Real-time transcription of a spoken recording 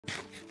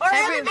Our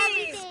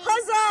enemies!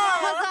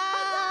 Huzzah!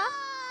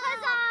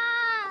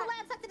 The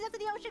land sucked to death in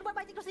the ocean where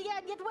my things was the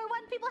end, yet where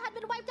one people had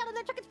been wiped out and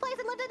then took its place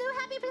and lived a new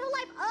happy peaceful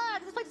life.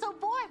 Ugh, this place is so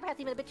boring, perhaps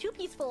even a bit too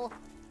peaceful.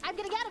 I'm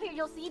getting out of here,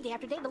 you'll see. Day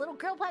after day, the little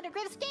girl planned her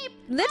great escape.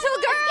 Little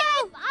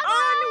girl!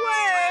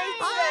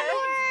 Onwards!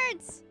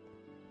 Onwards!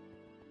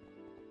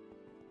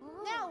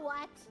 Now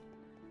what?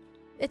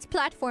 It's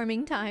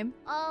platforming time.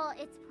 Oh,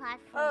 it's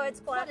platforming. Oh,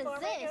 it's What is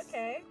platforming? this?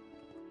 Okay.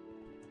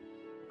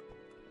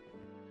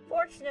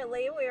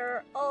 Fortunately, we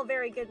are all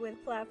very good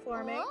with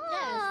platforming.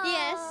 Oh.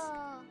 Yes.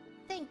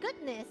 Thank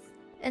goodness.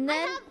 And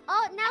then,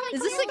 Oh, now we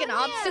is this like an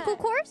obstacle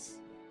course?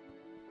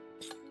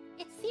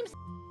 It seems...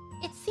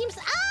 Ah! It seems...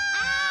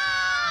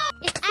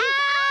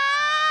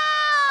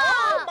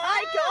 Oh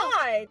my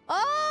god!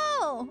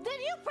 Oh! Did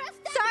you press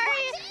that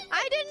Sorry, button?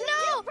 I didn't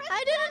know.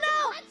 I didn't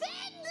know.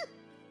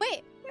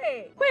 Wait.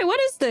 Wait, what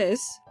is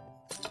this?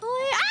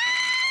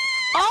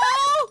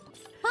 Oh!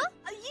 Oh!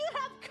 You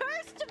have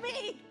cursed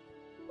me!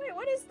 Wait,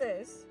 what is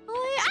this?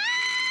 Oh!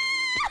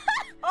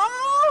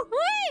 Oh!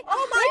 Wait!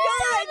 Oh my you god!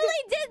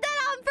 totally did that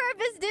on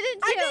purpose, didn't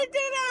you? I didn't do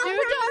that on You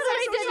purpose! totally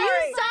I'm so did.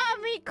 sorry. You saw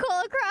me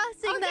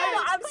crossing No, that.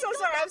 I'm so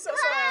sorry, I'm so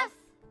sorry.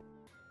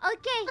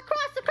 Okay.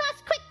 Across,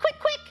 quick!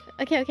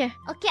 Okay. Okay,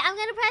 I'm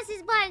gonna press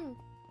this button.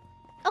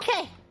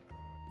 Okay,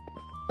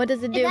 What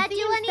does it Did do? that do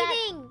seems that-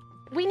 anything?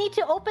 we need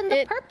to open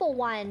the purple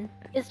one.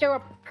 Is there a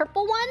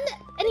purple one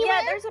anywhere?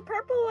 Yeah, there's a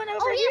purple one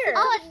over yes, here.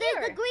 Oh,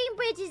 here. the green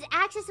bridge is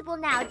accessible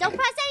now. Don't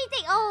press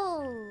anything.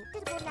 Oh,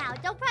 accessible now.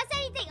 Don't press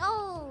anything.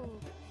 Oh.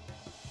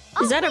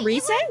 Is that a wait,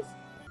 it reset? was-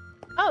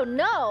 Oh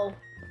no!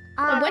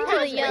 It went to the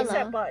There's a yellow.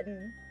 reset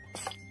button.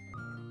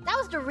 That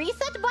was the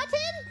reset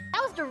button?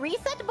 That was the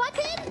reset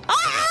button?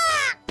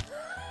 Ah!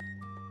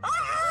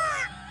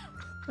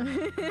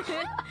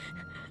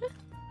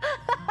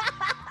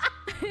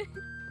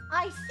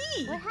 I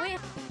see. What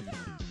happened?